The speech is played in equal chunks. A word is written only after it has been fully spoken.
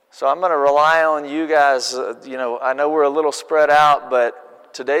So I'm going to rely on you guys. I know we're a little spread out,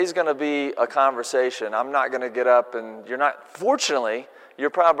 but today's going to be a conversation. I'm not going to get up and fortunately, you're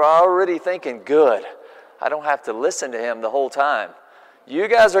probably already thinking, good, I don't have to listen to him the whole time. You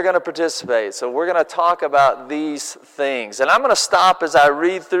guys are going to participate, so we're going to talk about these things. And I'm going to stop as I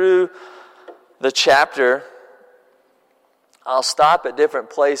read through the chapter. I'll stop at different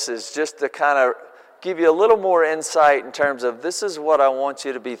places just to kind of give you a little more insight in terms of this is what I want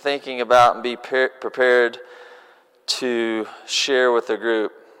you to be thinking about and be prepared to share with the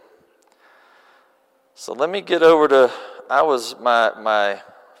group. So let me get over to, my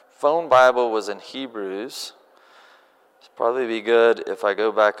phone Bible was in Hebrews. It'd probably be good if I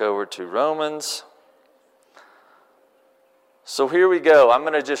go back over to Romans. So here we go. I'm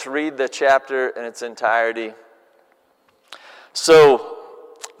going to just read the chapter in its entirety. So,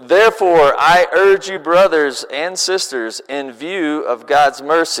 therefore, I urge you, brothers and sisters, in view of God's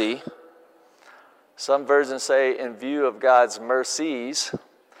mercy. Some versions say in view of God's mercies.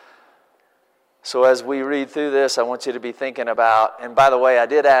 So as we read through this, I want you to be thinking about, and by the way, I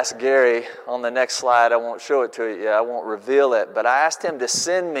did ask Gary on the next slide, I won't show it to you yet, I won't reveal it, but I asked him to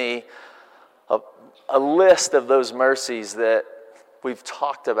send me a list of those mercies that we've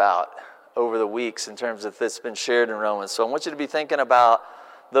talked about over the weeks in terms of that's been shared in Romans. So I want you to be thinking about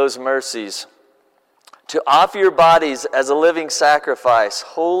those mercies. To offer your bodies as a living sacrifice,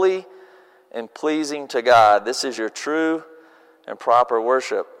 holy and pleasing to God. This is your true and proper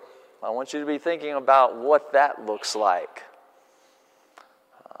worship. I want you to be thinking about what that looks like.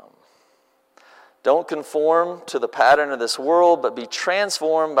 Don't conform to the pattern of this world, but be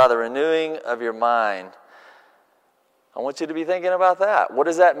transformed by the renewing of your mind. I want you to be thinking about that. What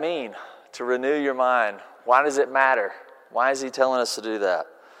does that mean, to renew your mind? Why does it matter? Why is he telling us to do that?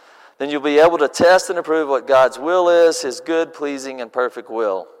 Then you'll be able to test and approve what God's will is, his good, pleasing, and perfect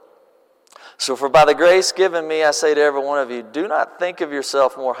will. So for by the grace given me, I say to every one of you, do not think of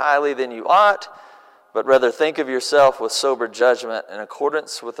yourself more highly than you ought, but rather think of yourself with sober judgment in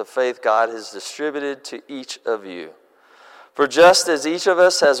accordance with the faith God has distributed to each of you. For just as each of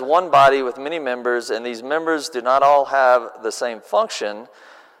us has one body with many members, and these members do not all have the same function,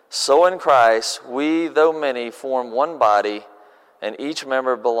 so in Christ we, though many, form one body, and each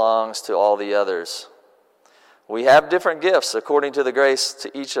member belongs to all the others. We have different gifts according to the grace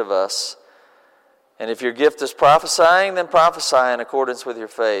to each of us. And if your gift is prophesying, then prophesy in accordance with your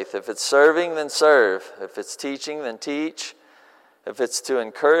faith. If it's serving, then serve. If it's teaching, then teach. If it's to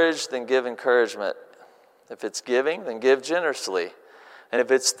encourage, then give encouragement. If it's giving, then give generously. And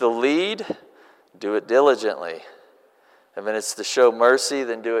if it's to lead, do it diligently. And if it's to show mercy,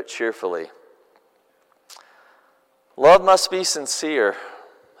 then do it cheerfully. Love must be sincere.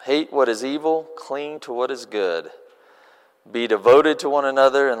 Hate what is evil, cling to what is good. Be devoted to one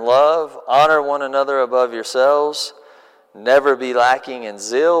another in love. Honor one another above yourselves. Never be lacking in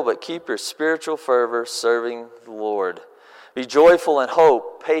zeal, but keep your spiritual fervor serving the Lord. Be joyful in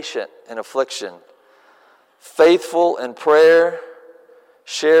hope, patient in affliction, faithful in prayer.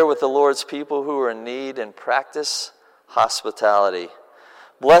 Share with the Lord's people who are in need, and practice hospitality.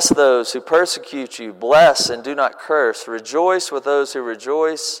 Bless those who persecute you. Bless and do not curse. Rejoice with those who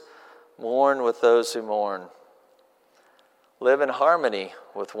rejoice. Mourn with those who mourn. Live in harmony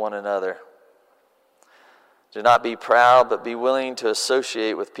with one another. Do not be proud, but be willing to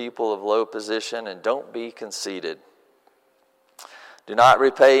associate with people of low position, and don't be conceited. Do not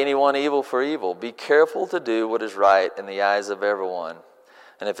repay anyone evil for evil. Be careful to do what is right in the eyes of everyone.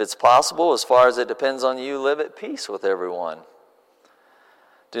 And if it's possible, as far as it depends on you, live at peace with everyone.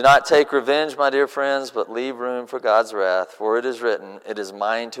 Do not take revenge, my dear friends, but leave room for God's wrath. For it is written, it is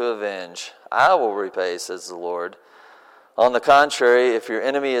mine to avenge. I will repay, says the Lord. On the contrary, if your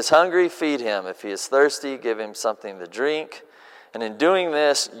enemy is hungry, feed him. If he is thirsty, give him something to drink. And in doing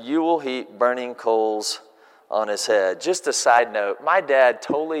this, you will heap burning coals on his head. Just a side note, my dad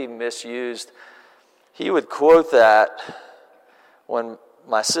totally misused. He would quote that when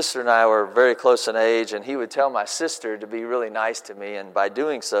my sister and I were very close in age, and he would tell my sister to be really nice to me, and by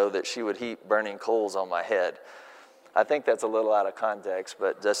doing so, that she would heap burning coals on my head. I think that's a little out of context,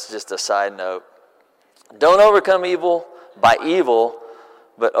 but that's just a side note. Don't overcome evil by evil,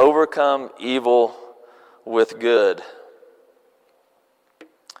 but overcome evil with good.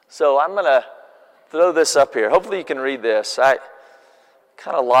 So I'm going to throw this up here. Hopefully you can read this. I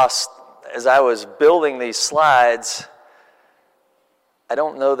kind of lost, as I was building these slides, I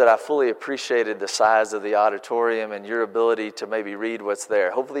don't know that I fully appreciated the size of the auditorium and your ability to maybe read what's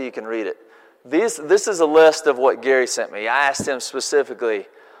there. Hopefully you can read it. This is a list of what Gary sent me. I asked him specifically,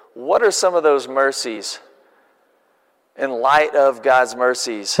 what are some of those mercies in light of God's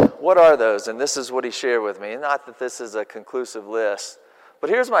mercies, what are those? And this is what he shared with me. Not that this is a conclusive list, but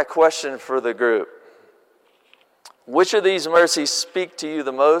here's my question for the group. Which of these mercies speak to you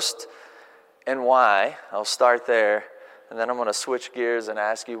the most and why? I'll start there, and then I'm going to switch gears and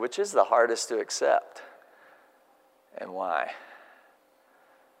ask you, which is the hardest to accept and why?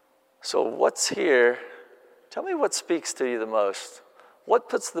 So what's here? Tell me what speaks to you the most. What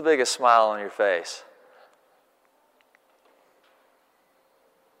puts the biggest smile on your face?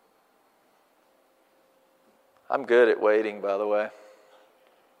 I'm good at waiting, by the way.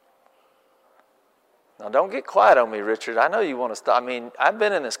 Now, don't get quiet on me, Richard. I know you want to stop. I mean, I've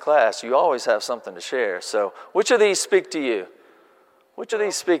been in this class. You always have something to share. So, which of these speak to you? Which of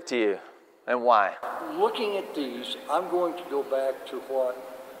these speak to you, and why? Looking at these, I'm going to go back to what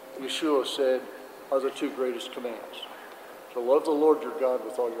Yeshua said are the two greatest commands. To love the Lord your God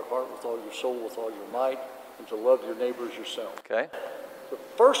with all your heart, with all your soul, with all your might, and to love your neighbor as yourself. Okay. The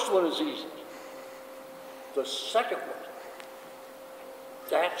first one is easy. The second one,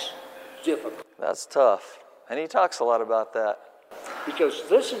 that's difficult. That's tough. And he talks a lot about that. Because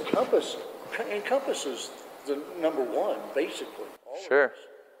this encompasses the number one, basically. Sure.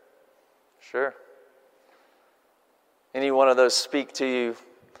 Sure. Any one of those speak to you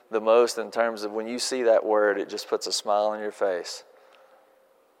the most in terms of when you see that word, it just puts a smile on your face?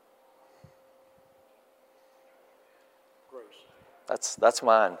 Grace. That's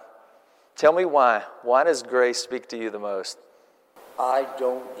mine. Tell me why. Why does grace speak to you the most? I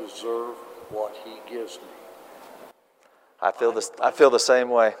don't deserve what he gives me. I feel the same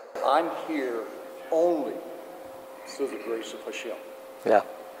way. I'm here only through the grace of Hashem. Yeah.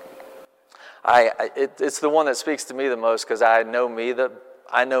 It's the one that speaks to me the most because I know me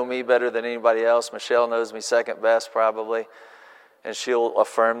better than anybody else. Michelle knows me second best probably, and she'll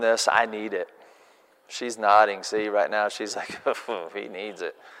affirm this. I need it. She's nodding. See, right now she's like, he needs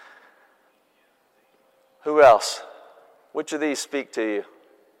it. Who else? Which of these speak to you?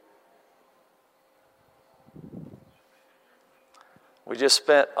 We just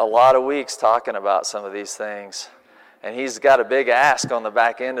spent a lot of weeks talking about some of these things. And he's got a big ask on the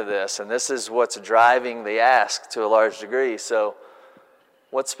back end of this. And this is what's driving the ask to a large degree. So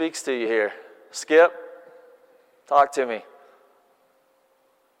what speaks to you here? Skip, talk to me.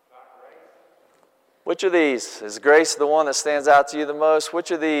 Which of these? Is grace the one that stands out to you the most?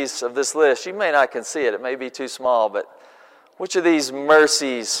 Which of these of this list? You may not can see it. It may be too small. But which of these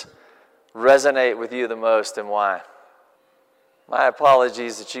mercies resonate with you the most and why? My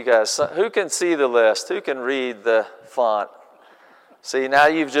apologies that you guys, who can see the list? Who can read the font? See, now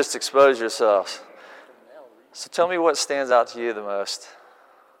you've just exposed yourselves. So tell me what stands out to you the most.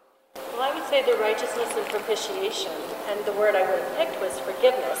 Well, I would say the righteousness and propitiation, and the word I would have picked was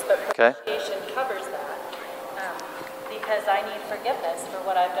forgiveness, but propitiation covers that, because I need forgiveness for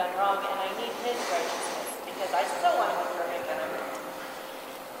what I've done wrong, and I need his righteousness, because I still want to be perfect, and I'm not.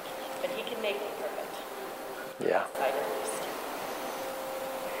 But he can make me perfect. Yeah. At least.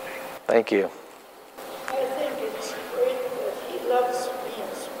 Thank you. I think it's great that he loves me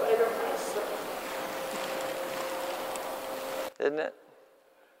in spite of myself. Isn't it?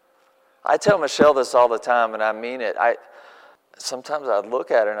 I tell Michelle this all the time, and I mean it. Sometimes I look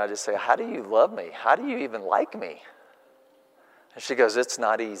at her and I just say, how do you love me? How do you even like me? And she goes, it's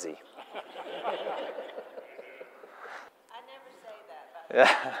not easy. I never say that. But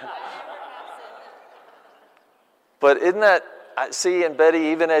Yeah. But isn't that, see, and Betty,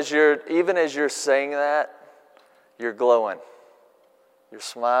 even as you're saying that, you're glowing. You're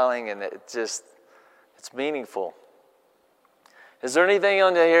smiling, and it's meaningful. Is there anything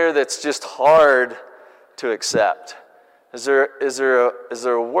on here that's just hard to accept? Is there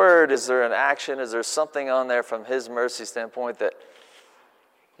a word? Is there an action? Is there something on there from his mercy standpoint that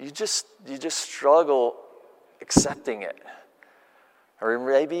you just struggle accepting it? Or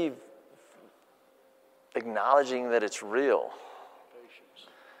maybe acknowledging that it's real.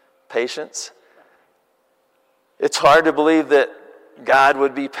 Patience. It's hard to believe that God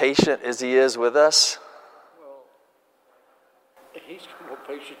would be patient as he is with us. He's got more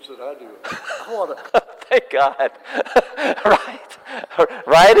patience than I do. I want to. Thank God.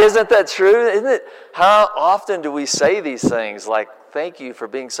 Right? Isn't that true? Isn't it? How often do we say these things like, thank you for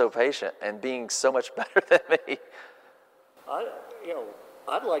being so patient and being so much better than me?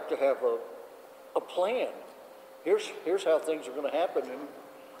 I'd like to have a plan. Here's how things are going to happen, and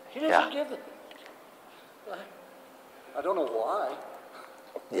he doesn't give it. I don't know why.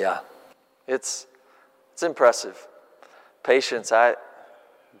 Yeah. It's impressive. Patience,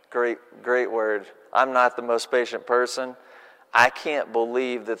 great word. I'm not the most patient person. I can't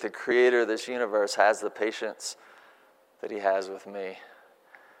believe that the creator of this universe has the patience that he has with me.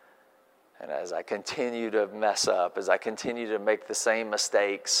 And as I continue to mess up, as I continue to make the same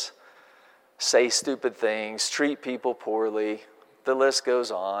mistakes, say stupid things, treat people poorly, the list goes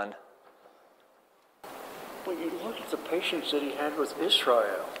on. When you look at the patience that he had with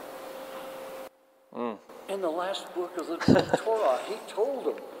Israel, in the last book of the Torah, he told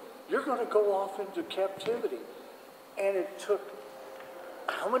them, you're going to go off into captivity. And it took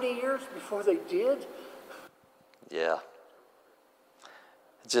how many years before they did? Yeah.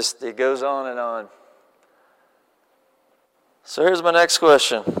 It goes on and on. So here's my next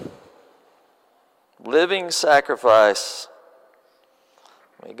question. Living sacrifice.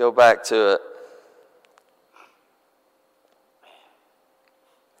 Let me go back to it.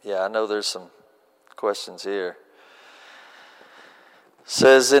 Yeah, I know there's some questions here. It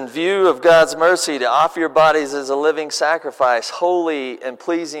says, in view of God's mercy, to offer your bodies as a living sacrifice, holy and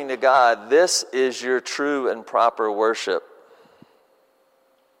pleasing to God, this is your true and proper worship.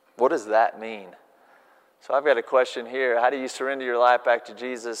 What does that mean? So I've got a question here. How do you surrender your life back to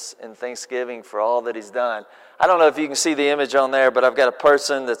Jesus in thanksgiving for all that he's done? I don't know if you can see the image on there, but I've got a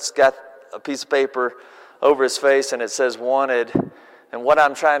person that's got a piece of paper over his face and it says wanted. And what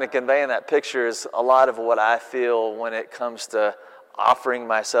I'm trying to convey in that picture is a lot of what I feel when it comes to offering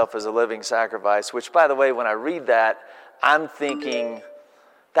myself as a living sacrifice, which, by the way, when I read that, I'm thinking,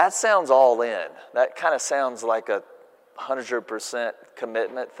 that sounds all in. That kind of sounds like a 100%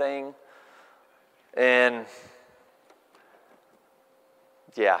 commitment thing. And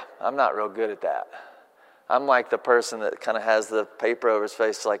yeah, I'm not real good at that. I'm like the person that kind of has the paper over his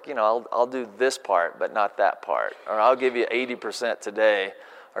face, like, I'll do this part, but not that part. Or I'll give you 80% today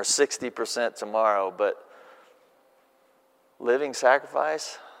or 60% tomorrow, but living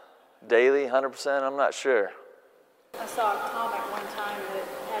sacrifice, daily, 100%, I'm not sure. I saw a comic one time that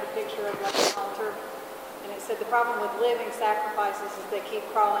had a picture of like an altar, and it said the problem with living sacrifices is they keep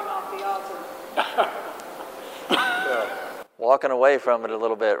crawling off the altar. Walking away from it a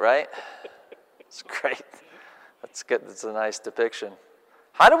little bit, right? It's great. That's good. That's a nice depiction.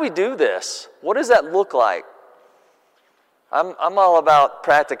 How do we do this? What does that look like? I'm all about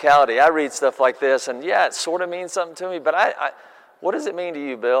practicality. I read stuff like this, and yeah, it sort of means something to me, but what does it mean to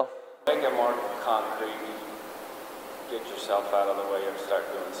you, Bill? Make it more concrete. Get yourself out of the way and start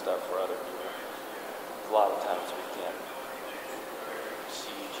doing stuff for other people. A lot of times we can't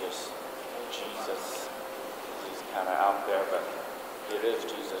see just Jesus. He's kind of out there, but it is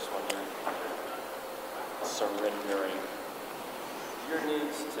Jesus when you're surrendering your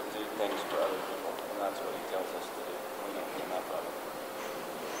needs to do things for other people. And that's what he tells us to do. We don't get enough of it.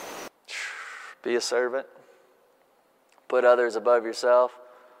 Be a servant. Put others above yourself.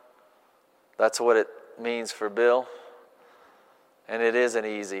 That's what it means for Bill. And it isn't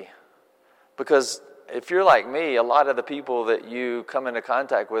easy. Because if you're like me, a lot of the people that you come into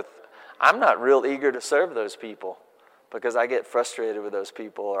contact with, I'm not real eager to serve those people because I get frustrated with those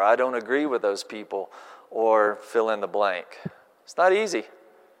people, or I don't agree with those people, or fill in the blank. It's not easy.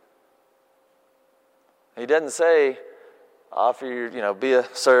 He doesn't say, be a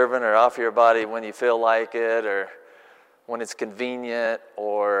servant or offer your body when you feel like it, or when it's convenient,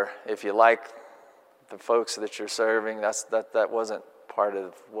 or if you like the folks that you're serving. That wasn't part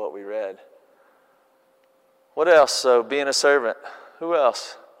of what we read. What else? So being a servant. Who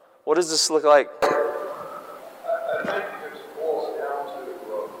else? What does this look like? I think it boils down to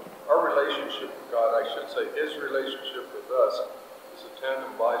our relationship with God. I should say his relationship with us is a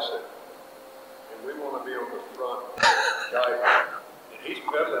tandem bicycle. And we want to be on the front guide. And he's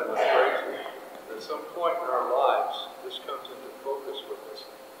pedaling us crazy. At some point in our lives, this comes into focus with us.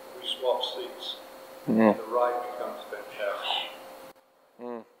 We swap seats. And the ride becomes fantastic.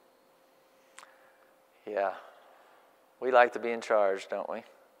 Yeah. We like to be in charge, don't we?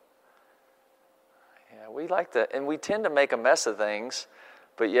 Yeah, we like to, and we tend to make a mess of things,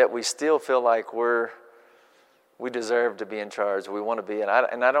 but yet we still feel like we deserve to be in charge. We want to be, and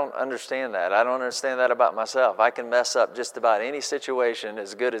I don't understand that. I don't understand that about myself. I can mess up just about any situation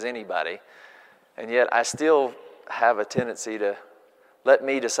as good as anybody, and yet I still have a tendency to let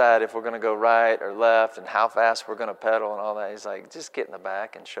me decide if we're going to go right or left and how fast we're going to pedal and all that. He's like, just get in the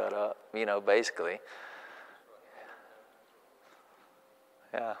back and shut up, basically.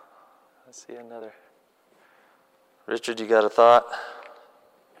 Yeah. Let's see another. Richard, you got a thought?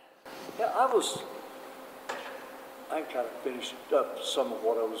 Yeah, I kind of finished up some of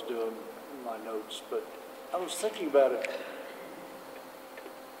what I was doing in my notes, but I was thinking about it.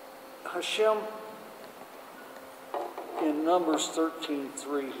 Hashem, in Numbers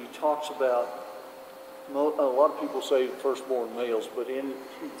 13:3, he talks about, a lot of people say firstborn males, but in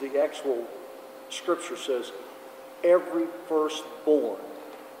the actual scripture says, every firstborn,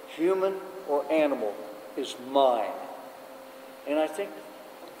 human or animal, is mine. And I think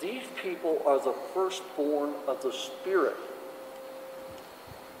these people are the firstborn of the Spirit.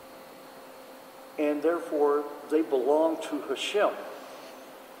 And therefore, they belong to Hashem.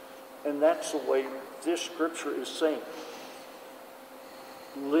 And that's the way this scripture is saying.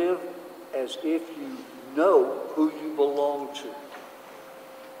 Live as if you know who you belong to.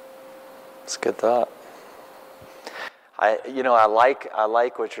 It's a good thought. I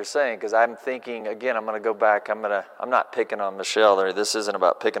like what you're saying, because I'm thinking, again, I'm going to go back. I'm not picking on Michelle, or this isn't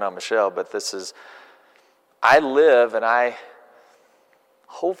about picking on Michelle, but this is, I live and I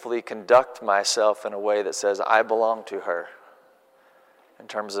hopefully conduct myself in a way that says I belong to her in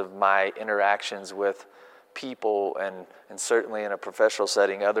terms of my interactions with people and certainly in a professional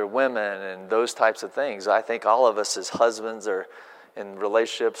setting, other women and those types of things. I think all of us as husbands or in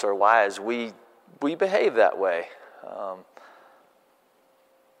relationships or wives, we behave that way.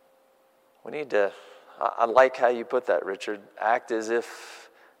 We need to, I like how you put that, Richard,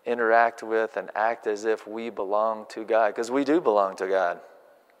 interact with and act as if we belong to God, because we do belong to God.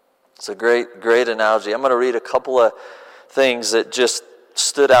 It's a great analogy. I'm going to read a couple of things that just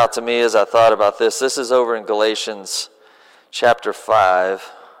stood out to me as I thought about this. This is over in Galatians chapter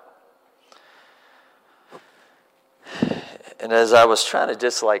 5. And as I was trying to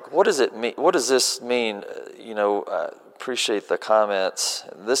just what does it mean? What does this mean? Appreciate the comments.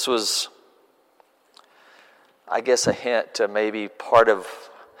 This was, I guess, a hint to maybe part of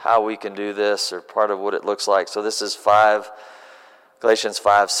how we can do this or part of what it looks like. So this is Galatians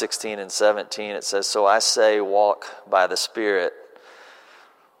 5:16 and 17. It says, "So I say, walk by the Spirit."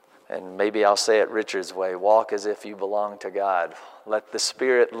 And maybe I'll say it Richard's way. Walk as if you belong to God. Let the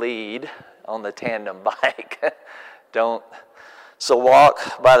Spirit lead on the tandem bike. So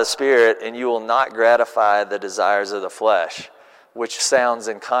walk by the Spirit, and you will not gratify the desires of the flesh, which sounds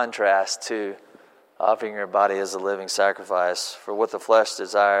in contrast to offering your body as a living sacrifice. For what the flesh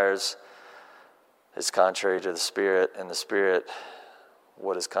desires is contrary to the Spirit, and the Spirit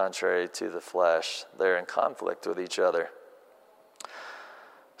what is contrary to the flesh. They're in conflict with each other.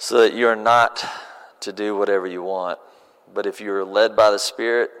 So that you're not to do whatever you want. But if you're led by the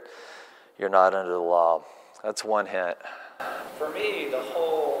Spirit, you're not under the law. That's one hint. For me, the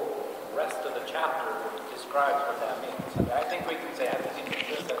whole rest of the chapter describes what that means. I think we can say, I think we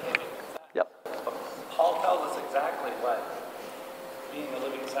can say that. Yep. But Paul tells us exactly what being a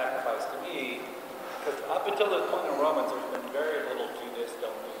living sacrifice to me, because up until this point in Romans, there's been very little do this,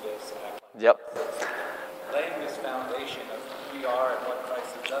 don't do this. Yep. Laying this foundation of who we are and what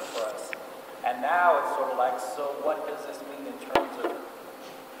Christ has done for us. And now it's sort of like, so what does this mean in terms of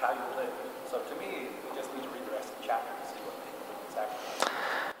how you live? So to me, we just need to read the rest of the chapter to see what the sacrifice.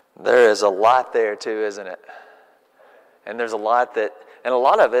 There is a lot there too, isn't it? And there's a lot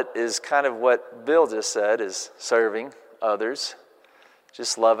of it is kind of what Bill just said, is serving others,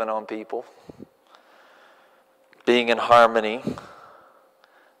 just loving on people, being in harmony.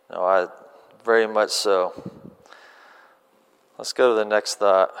 No, I very much so. Let's go to the next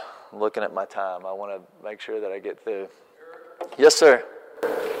thought. I'm looking at my time. I want to make sure that I get through. Yes, sir.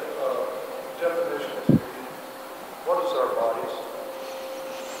 Definition. What is our bodies?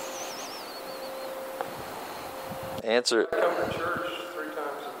 Answer. I come to church 3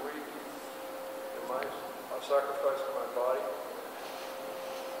 times a week. Am I a sacrifice to my body?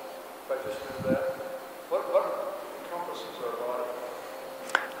 If I just do that, what encompasses our body?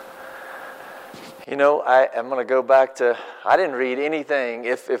 I'm going to go back to, I didn't read anything.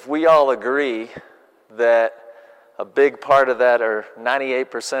 If we all agree that a big part of that, or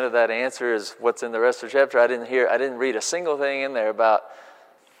 98% of that answer, is what's in the rest of the chapter, I didn't read a single thing in there about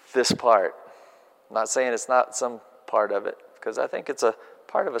this part. I'm not saying it's not some part of it, because I think it's a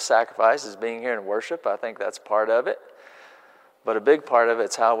part of a sacrifice is being here in worship. I think that's part of it. But a big part of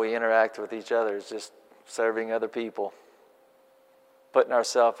it's how we interact with each other, is just serving other people, putting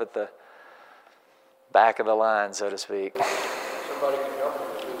ourselves at the back of the line, so to speak. Somebody can help me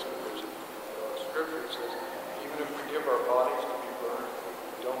with this, because Scripture says, even if we give our bodies to be burned,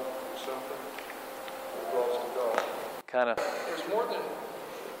 if we don't do something, it belongs to God. Kind of. There's more than,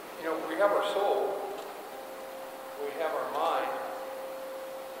 we have our soul, we have our mind,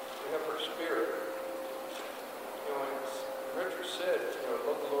 we have our spirit. Richard said,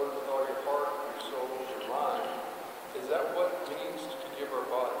 love the Lord with all your heart, your soul, your mind. Is that what it means to give our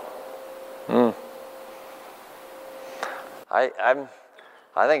body?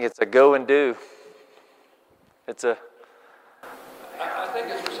 I think it's a go and do. It's a. I think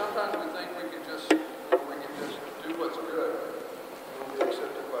sometimes we think we can just do what's good and we'll be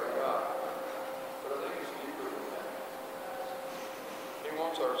accepted by God. But I think it's deeper than that.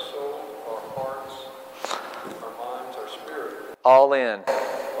 our soul, our hearts, our minds, our spirit. All in.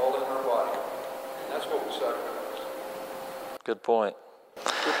 All in our body. And that's what we sacrifice. Good point.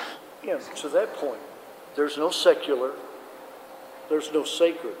 Yeah, to that point, there's no secular, there's no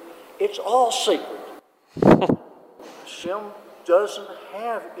sacred. It's all sacred. Hashem doesn't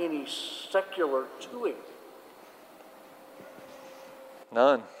have any secular to him.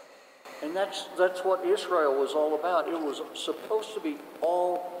 None. And that's what Israel was all about. It was supposed to be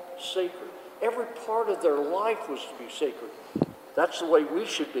all sacred. Every part of their life was to be sacred. That's the way we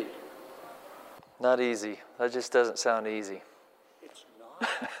should be. Not easy. That just doesn't sound easy. It's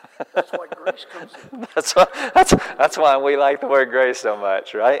not. That's why grace comes in. That's why we like the word grace so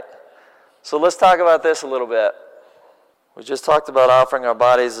much, right? So let's talk about this a little bit. We just talked about offering our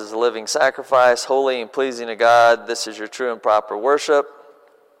bodies as a living sacrifice, holy and pleasing to God. This is your true and proper worship.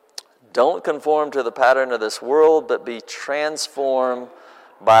 Don't conform to the pattern of this world, but be transformed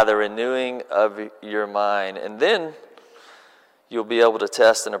by the renewing of your mind. And then you'll be able to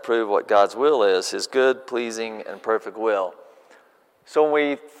test and approve what God's will is, his good, pleasing, and perfect will. So when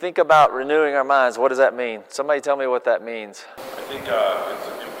we think about renewing our minds, what does that mean? Somebody tell me what that means. I think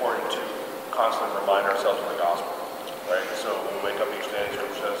it's important to constantly remind ourselves of the gospel, right? So when we wake up each day,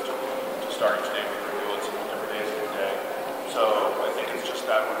 Scripture says to start each day with renewal. It's every day is a new day. So I think it's just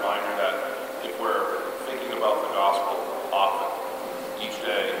that reminder that if we're thinking about the gospel often, each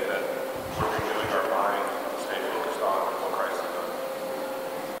day, that we're renewing our mind to stay focused on what Christ has done.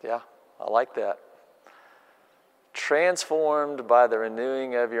 Yeah, I like that. Transformed by the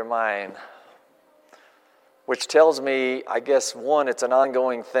renewing of your mind. Which tells me, I guess, one, it's an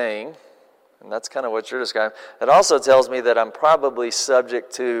ongoing thing. And that's kind of what you're describing. It also tells me that I'm probably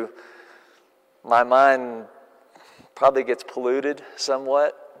subject to, my mind probably gets polluted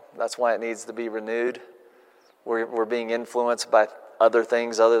somewhat. That's why it needs to be renewed. We're being influenced by other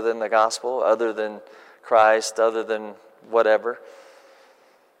things other than the gospel, other than Christ, other than whatever.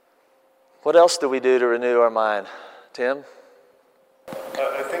 What else do we do to renew our mind? Tim?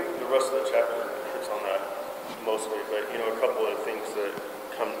 I think the rest of the chapter hits on that mostly, but a couple of things that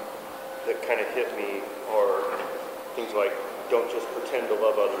kind of hit me are things like don't just pretend to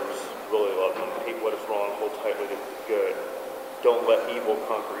love others, really love them. Hate what is wrong, hold tightly to good. Don't let evil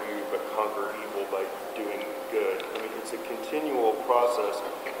conquer you, but conquer evil by doing good. I mean, it's a continual process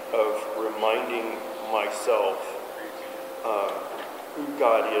of reminding myself who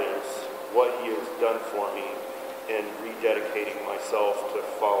God is, what he has done for me, and rededicating myself to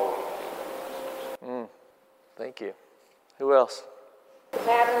following him. Thank you. Who else? The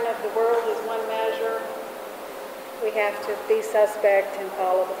pattern of the world is one measure. We have to be suspect and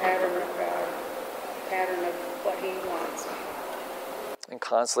follow the pattern of God, the pattern of what he wants. And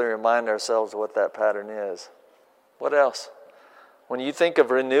constantly remind ourselves what that pattern is. What else? When you think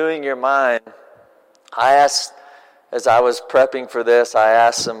of renewing your mind, I asked, as I was prepping for this, I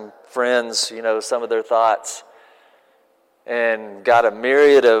asked some friends, some of their thoughts, and got a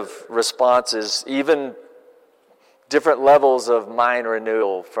myriad of responses, even different levels of mind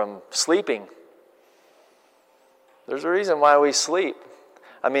renewal from sleeping. There's a reason why we sleep.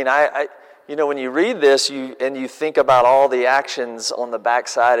 I mean, when you read this, you think about all the actions on the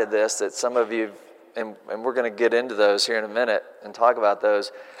backside of this that some of you, and we're going to get into those here in a minute and talk about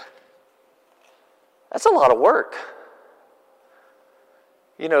those. That's a lot of work.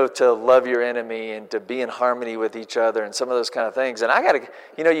 To love your enemy and to be in harmony with each other and some of those kind of things. And I got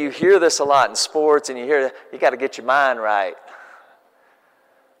to, you hear this a lot in sports and you got to get your mind right.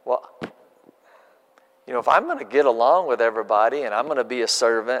 Well, if I'm going to get along with everybody and I'm going to be a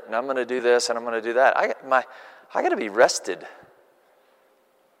servant and I'm going to do this and I'm going to do that, I got to be rested.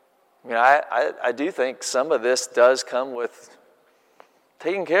 I mean, I do think some of this does come with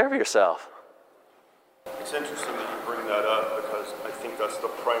taking care of yourself. It's interesting that you bring that up because I think that's the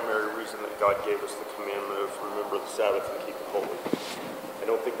primary reason that God gave us the commandment of remember the Sabbath and keep it holy. I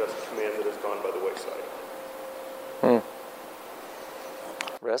don't think that's a command that has gone by the wayside.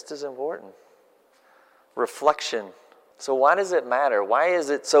 Rest is important. Reflection. So why does it matter? Why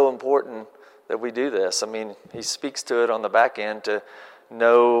is it so important that we do this? I mean, he speaks to it on the back end to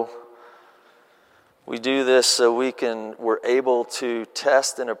know we do this so we're able to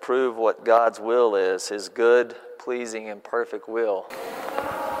test and approve what God's will is, his good, pleasing, and perfect will. We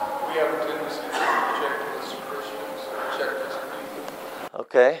have a tendency to reject as Christians, reject as people.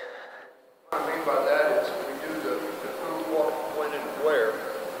 Okay. What I mean by that is we do the who, what, when, and where,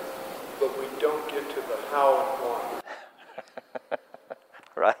 but we don't get to the how and why.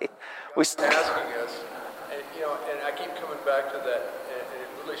 Right. Asking us, and I keep coming back to that, and it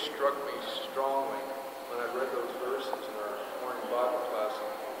really struck me strongly when I read those verses in our morning Bible class.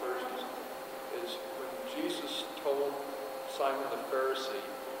 Simon the Pharisee,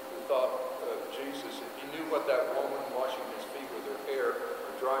 who thought of Jesus, if he knew what that woman washing his feet with her hair, or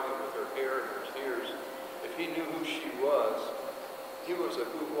drying it with her hair and her tears, if he knew who she was, he was a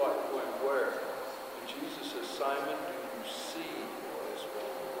who, what, when, where. And Jesus says, Simon, do you see this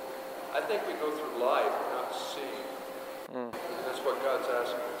woman? I think we go through life not seeing. And that's what God's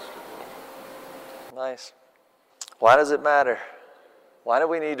asking us to do. Nice. Why does it matter? Why do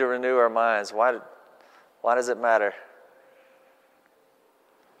we need to renew our minds? Why does it matter?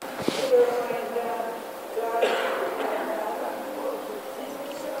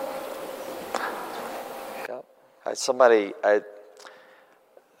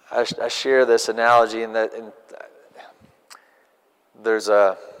 I share this analogy in that there's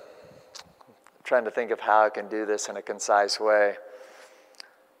I'm trying to think of how I can do this in a concise way.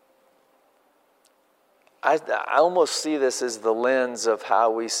 I almost see this as the lens of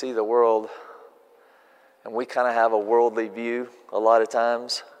how we see the world, and we kind of have a worldly view a lot of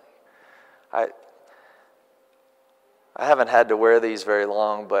times. I haven't had to wear these very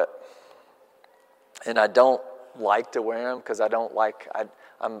long, and I don't like to wear them because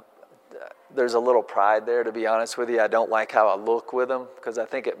there's a little pride there, to be honest with you. I don't like how I look with them because I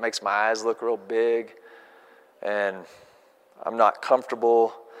think it makes my eyes look real big, and I'm not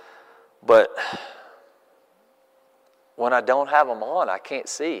comfortable. But when I don't have them on, I can't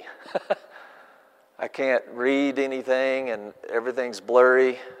see. I can't read anything, and everything's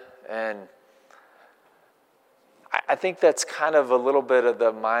blurry. And I think that's kind of a little bit of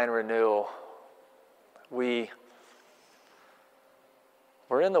the mind renewal. We're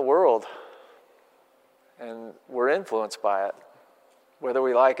in the world, and we're influenced by it, whether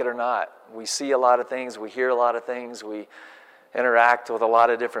we like it or not. We see a lot of things, we hear a lot of things, we interact with a lot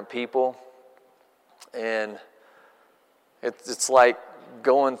of different people, and it's like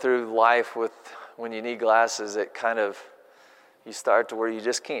going through life when you need glasses. It kind of, you start to where you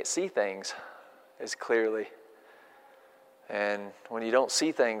just can't see things as clearly. And when you don't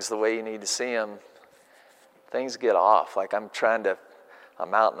see things the way you need to see them, things get off. Like I'm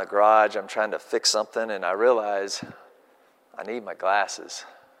out in the garage, I'm trying to fix something, and I realize I need my glasses.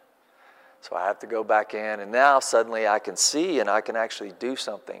 So I have to go back in, and now suddenly I can see and I can actually do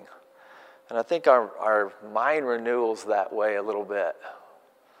something. And I think our mind renewal's that way a little bit.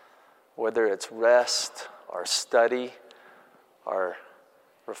 Whether it's rest, our study, our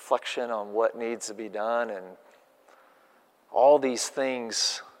reflection on what needs to be done, and all these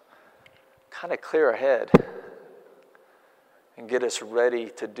things kind of clear our head and get us ready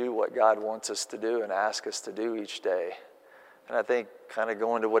to do what God wants us to do and ask us to do each day. And I think kind of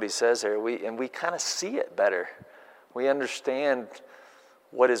going to what he says here, we kind of see it better. We understand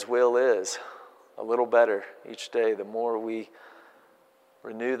what his will is a little better each day, the more we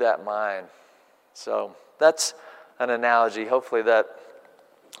renew that mind. So that's an analogy. Hopefully that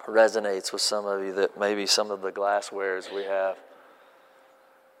resonates with some of you, that maybe some of the glasswares we have.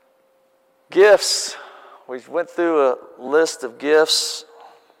 Gifts. We went through a list of gifts,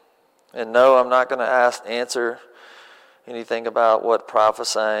 and no, I'm not going to answer anything about what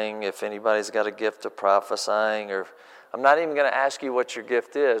prophesying, if anybody's got a gift of prophesying, or I'm not even going to ask you what your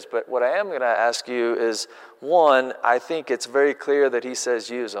gift is, but what I am going to ask you is, one, I think it's very clear that he says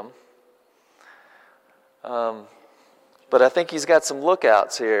use them. But I think he's got some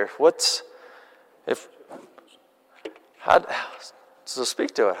lookouts here. So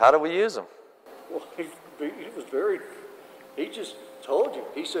speak to it. How do we use them? Well, he just told you.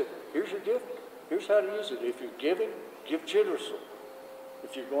 He said, here's your gift. Here's how to use it. If you're giving, give generously.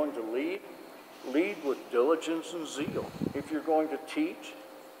 If you're going to lead with diligence and zeal. If you're going to teach,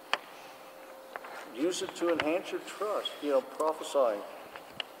 use it to enhance your trust. Prophesying.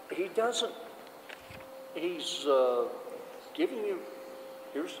 He's giving you,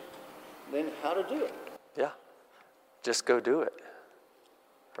 then how to do it. Yeah. Just go do it.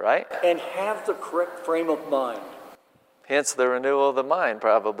 Right? And have the correct frame of mind. Hence the renewal of the mind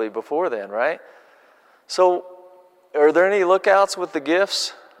probably before then, right? So, are there any lookouts with the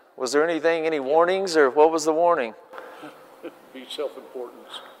gifts? Was there any warnings, or what was the warning? Be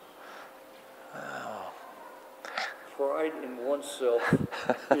self-importance. Oh. Pride in oneself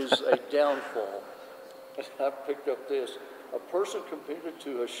is a downfall. I've picked up this. A person committed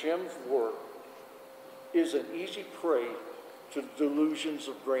to Hashem's work is an easy prey to delusions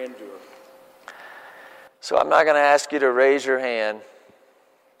of grandeur. So I'm not going to ask you to raise your hand,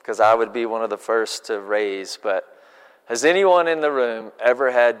 because I would be one of the first to raise, but has anyone in the room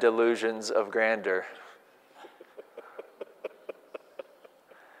ever had delusions of grandeur?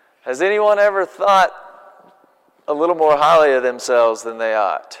 Has anyone ever thought a little more highly of themselves than they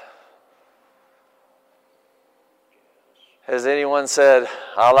ought? Has anyone said,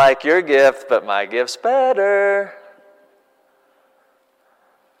 I like your gift, but my gift's better?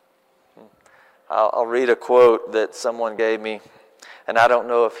 I'll read a quote that someone gave me, and I don't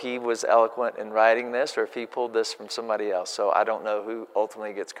know if he was eloquent in writing this or if he pulled this from somebody else, so I don't know who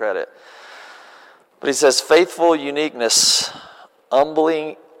ultimately gets credit. But he says, faithful uniqueness,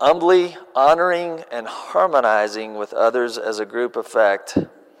 humbly honoring and harmonizing with others as a group effect,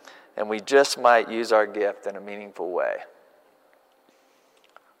 and we just might use our gift in a meaningful way.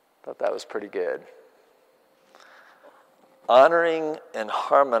 Thought that was pretty good. Honoring and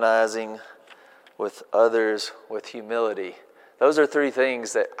harmonizing with others with humility. Those are three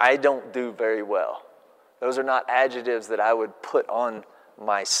things that I don't do very well. Those are not adjectives that I would put on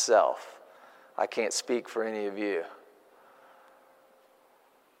myself. I can't speak for any of you.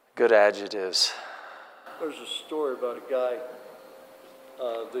 Good adjectives. There's a story about a guy,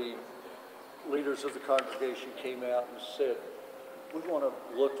 the leaders of the congregation came out and said, we want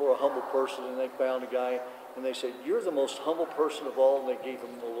to look for a humble person, and they found a guy, and they said, you're the most humble person of all, and they gave him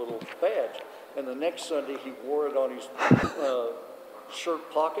a little badge. And the next Sunday, he wore it on his shirt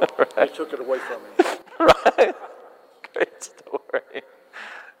pocket. Right. They took it away from him. Right. Great story.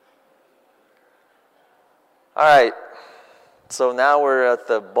 All right. So now we're at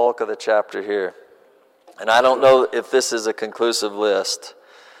the bulk of the chapter here. And I don't know if this is a conclusive list,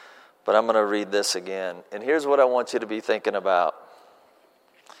 but I'm going to read this again. And here's what I want you to be thinking about.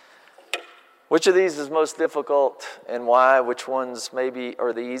 Which of these is most difficult and why? Which ones maybe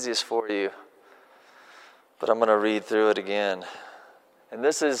are the easiest for you? But I'm going to read through it again. And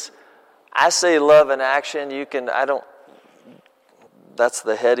this is, I say love in action. That's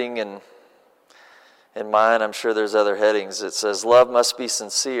the heading in mine. I'm sure there's other headings. It says, love must be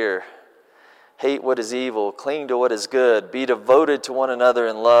sincere. Hate what is evil. Cling to what is good. Be devoted to one another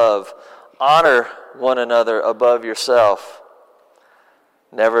in love. Honor one another above yourself.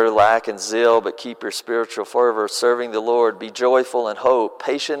 Never lack in zeal, but keep your spiritual fervor, serving the Lord. Be joyful in hope,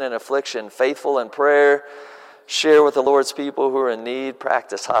 patient in affliction, faithful in prayer. Share with the Lord's people who are in need.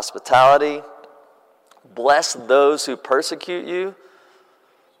 Practice hospitality. Bless those who persecute you.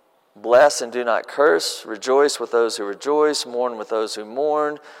 Bless and do not curse. Rejoice with those who rejoice. Mourn with those who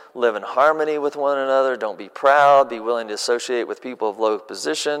mourn. Live in harmony with one another. Don't be proud. Be willing to associate with people of low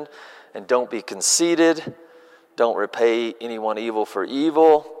position. And don't be conceited. Don't repay anyone evil for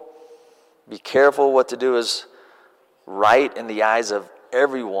evil. Be careful what to do is right in the eyes of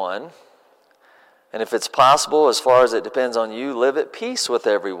everyone. And if it's possible, as far as it depends on you, live at peace with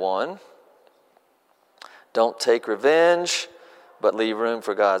everyone. Don't take revenge, but leave room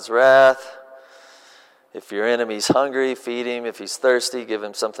for God's wrath. If your enemy's hungry, feed him. If he's thirsty, give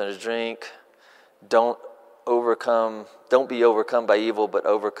him something to drink. Don't be overcome by evil, but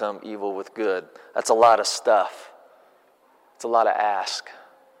overcome evil with good. That's a lot of stuff. It's a lot of ask.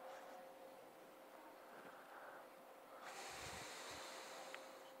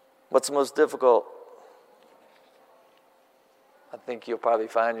 What's most difficult? I think you'll probably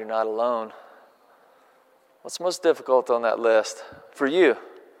find you're not alone. What's most difficult on that list for you?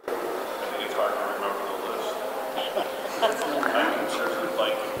 I think it's hard to remember the list. I mean, seriously,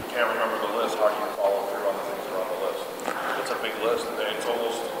 like, you can't remember the list. How do you follow through on the things that are on the list? It's a big list, and it's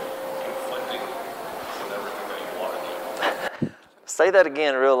almost conflicting with everything that you want to do. Say that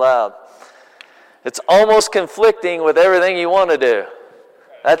again real loud. It's almost conflicting with everything you want to do.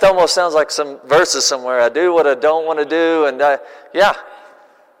 That almost sounds like some verses somewhere. I do what I don't want to do, and yeah.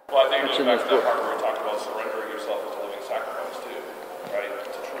 Well, I think it goes back to that part where we talked about surrendering yourself as a living sacrifice too, right?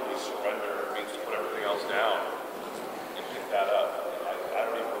 To truly surrender means to put everything else down and pick that up. I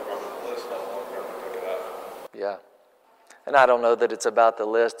don't even remember the list, let alone remember to pick it up. Yeah. And I don't know that it's about the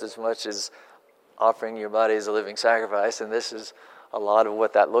list as much as offering your body as a living sacrifice, and this is a lot of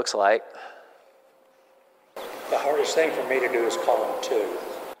what that looks like. The hardest thing for me to do is column 2.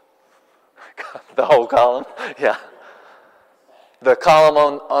 The whole column? Yeah. The column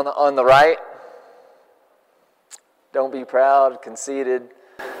on the right. Don't be proud, conceited.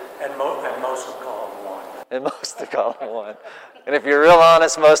 And most of column 1. And most of column 1. And if you're real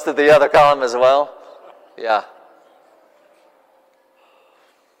honest, most of the other column as well. Yeah.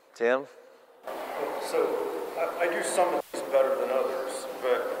 Tim? So I do some of these better than others,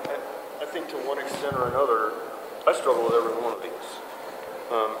 but I think to one extent or another, I struggle with every one of these.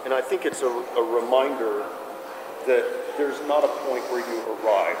 And I think it's a reminder that there's not a point where you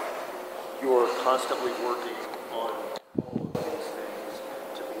arrive. You're constantly working on all of these things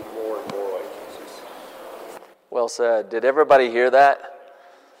to be more and more like Jesus. Well said. Did everybody hear that?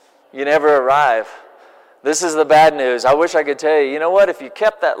 You never arrive. This is the bad news. I wish I could tell you, you know what, if you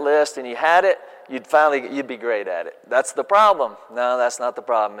kept that list and you had it, you'd be great at it. That's the problem. No, that's not the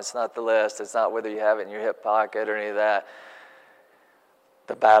problem. It's not the list. It's not whether you have it in your hip pocket or any of that.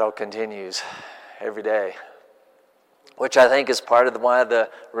 The battle continues every day, which I think is part of why the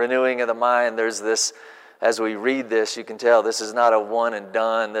renewing of the mind. There's this, as we read this, you can tell this is not a one and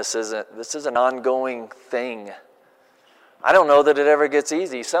done. This is an ongoing thing. I don't know that it ever gets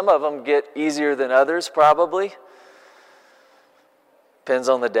easy. Some of them get easier than others, probably. Depends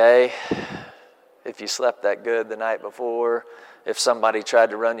on the day. If you slept that good the night before, if somebody tried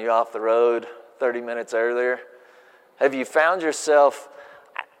to run you off the road 30 minutes earlier. Have you found yourself,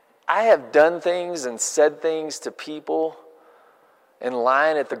 I have done things and said things to people in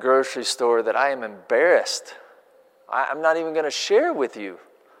line at the grocery store that I am embarrassed. I'm not even going to share with you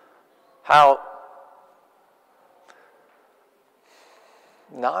how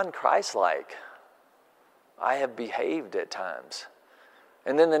non-Christ-like I have behaved at times.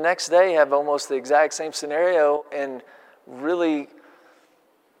 And then the next day have almost the exact same scenario and really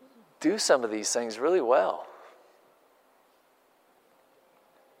do some of these things really well.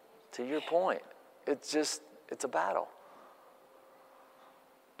 To your point, it's a battle.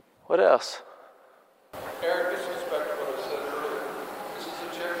 What else? Eric, this goes back to what I said earlier. This is a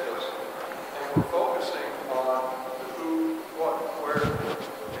checklist, and we're focusing on the who, what, where,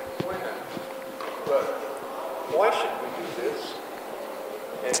 when. But why should we do this?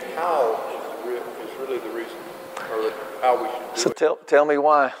 And how is really the reason, or how we should do it. So tell me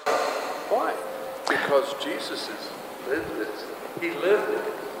why. Why? Because Jesus has lived this. He lived it.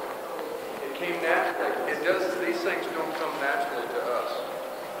 It came naturally. These things don't come naturally to us.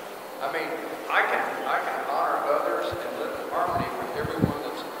 I mean, I can honor others and live in harmony with everyone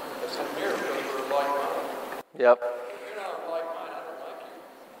that's in here because we're like-minded. Yep. If you're not like-minded, I don't like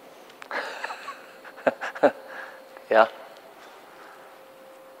you. Yeah.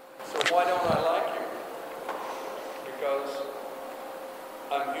 So why don't I like you? Because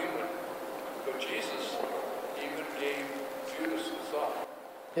I'm human. But Jesus even gave Judas a sign.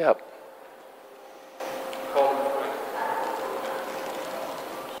 Yep. Called him a friend.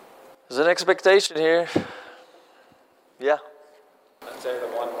 There's an expectation here. Yeah. I'd say the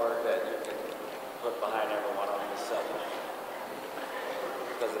one word that you can put behind everyone on is selfish.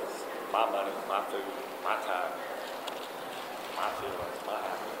 Because it's my money, my food, my time, my feelings, my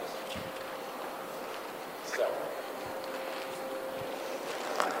happiness. Selfish.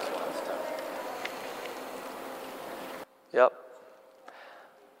 That's why it's tough. Yep.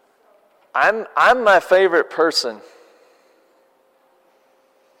 I'm my favorite person.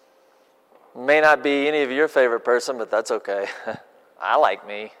 May not be any of your favorite person, but that's okay. I like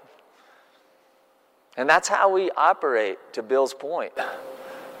me. And that's how we operate, to Bill's point.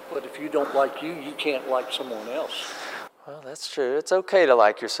 But if you don't like you, you can't like someone else. Well, that's true. It's okay to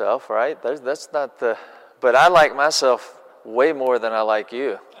like yourself, right? That's not the... But I like myself way more than I like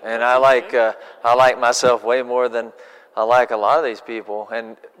you. And I like myself way more than I like a lot of these people.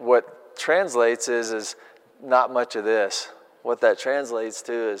 And what translates is not much of this. What that translates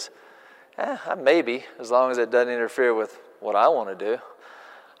to is, maybe, as long as it doesn't interfere with what I want to do.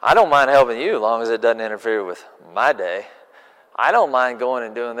 I don't mind helping you as long as it doesn't interfere with my day. I don't mind going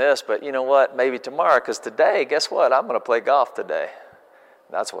and doing this, but you know what? Maybe tomorrow, because today, guess what? I'm going to play golf today.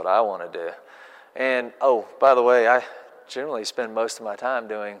 That's what I want to do. And, oh, by the way, I generally spend most of my time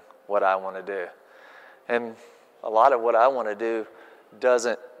doing what I want to do. And a lot of what I want to do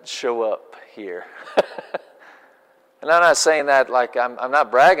doesn't show up here. And I'm not saying that like I'm not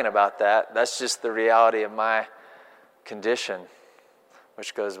bragging about that. That's just the reality of my condition,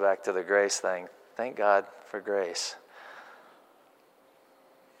 which goes back to the grace thing. Thank God for grace.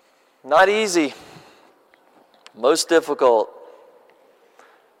 Not easy. Most difficult.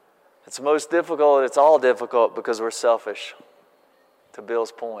 It's most difficult. It's all difficult because we're selfish. To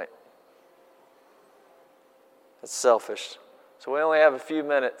Bill's point. It's selfish. So we only have a few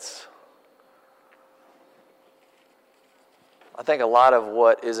minutes. I think a lot of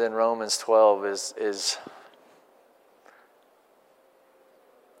what is in Romans 12 is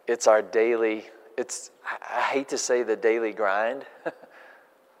it's our daily, I hate to say the daily grind,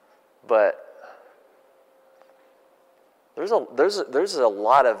 but there's a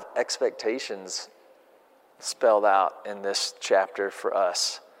lot of expectations spelled out in this chapter for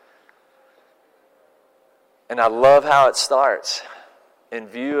us. And I love how it starts. In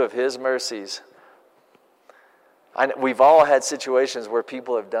view of His mercies. We've all had situations where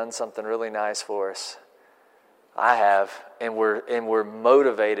people have done something really nice for us. I have, and we're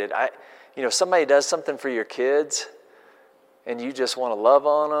motivated. Somebody does something for your kids, and you just want to love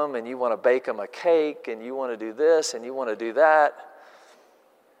on them, and you want to bake them a cake, and you want to do this, and you want to do that.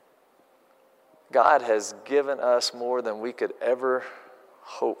 God has given us more than we could ever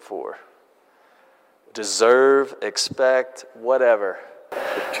hope for, deserve, expect, whatever.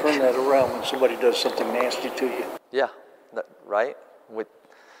 But turn that around when somebody does something nasty to you. Yeah, right?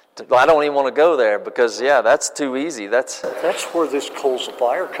 I don't even want to go there because, that's too easy. That's where this coals of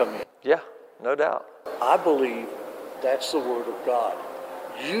fire come in. Yeah, no doubt. I believe that's the Word of God.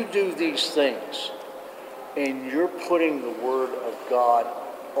 You do these things, and you're putting the Word of God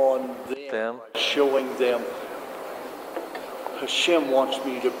on them. Showing them Hashem wants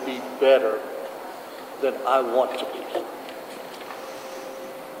me to be better than I want to be.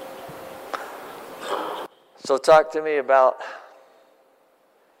 So talk to me about,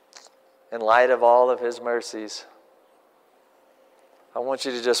 in light of all of His mercies, I want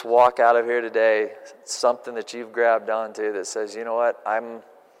you to just walk out of here today, something that you've grabbed onto that says, you know what, I'm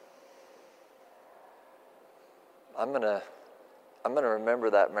gonna remember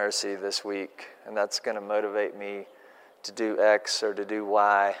that mercy this week, and that's going to motivate me to do X or to do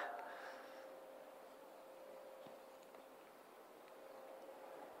Y.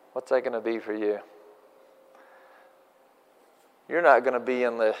 What's that going to be for you? You're going to be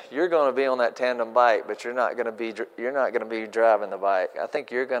on that tandem bike, but you're not going to be driving the bike. I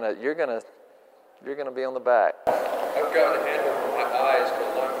think you're going to be on the back. I've got a handle on my eyes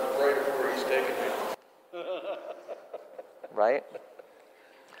because I'm afraid of where He's taking me. Right?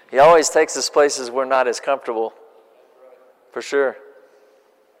 He always takes us places we're not as comfortable. For sure.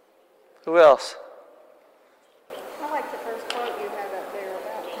 Who else? I like the first quote you had up there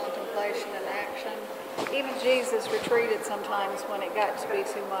about contemplation and action. Even Jesus retreated sometimes when it got to be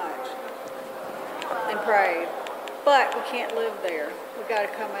too much and prayed. But we can't live there. We've got to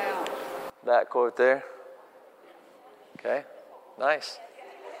come out. That quote there. Okay, nice.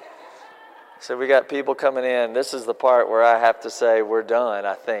 So we got people coming in. This is the part where I have to say we're done,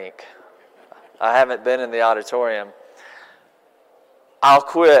 I think. I haven't been in the auditorium. I'll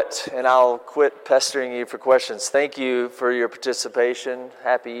quit pestering you for questions. Thank you for your participation.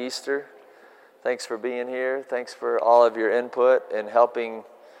 Happy Easter. Thanks for being here. Thanks for all of your input and helping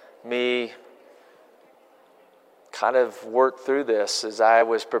me kind of work through this. As I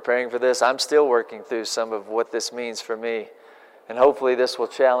was preparing for this, I'm still working through some of what this means for me. And hopefully this will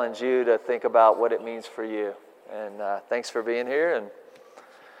challenge you to think about what it means for you. And thanks for being here, and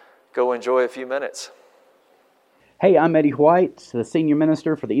go enjoy a few minutes. Hey, I'm Eddie White, the Senior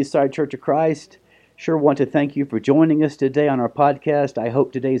Minister for the Eastside Church of Christ. Sure want to thank you for joining us today on our podcast. I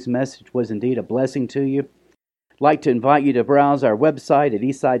hope today's message was indeed a blessing to you. I'd like to invite you to browse our website at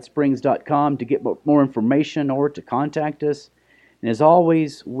eastsidesprings.com to get more information or to contact us. And as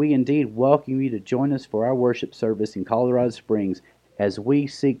always, we indeed welcome you to join us for our worship service in Colorado Springs as we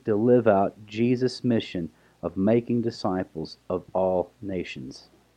seek to live out Jesus' mission of making disciples of all nations.